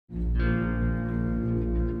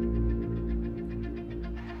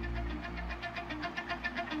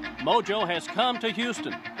Mojo has come to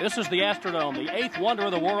Houston. This is the Astrodome, the 8th wonder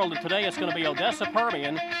of the world, and today it's going to be Odessa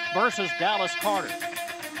Permian versus Dallas Carter.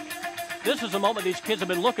 This is a moment these kids have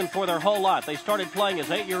been looking for their whole life. They started playing as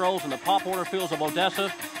 8-year-olds in the Pop Warner fields of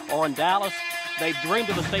Odessa or in Dallas. They've dreamed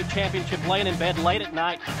of the state championship, laying in bed late at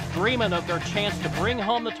night, dreaming of their chance to bring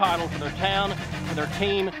home the title for their town, for their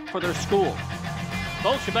team, for their school.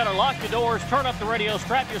 Folks, you better lock your doors, turn up the radio,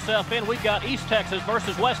 strap yourself in. We've got East Texas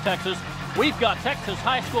versus West Texas. We've got Texas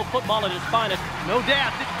high school football at its finest. No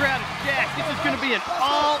doubt, this crowd is jacked. This is going to be an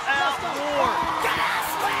all-out war.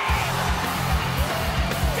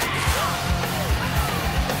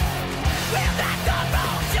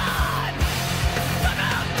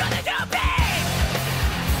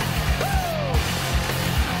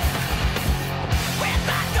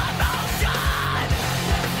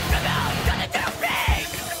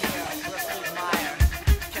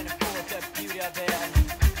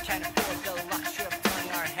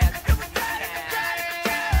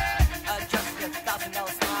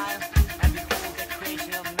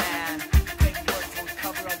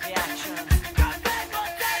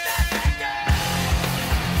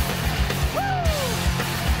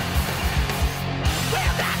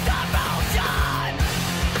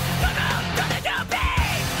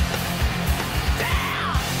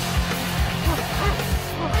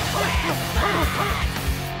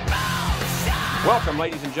 Welcome,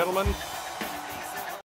 ladies and gentlemen,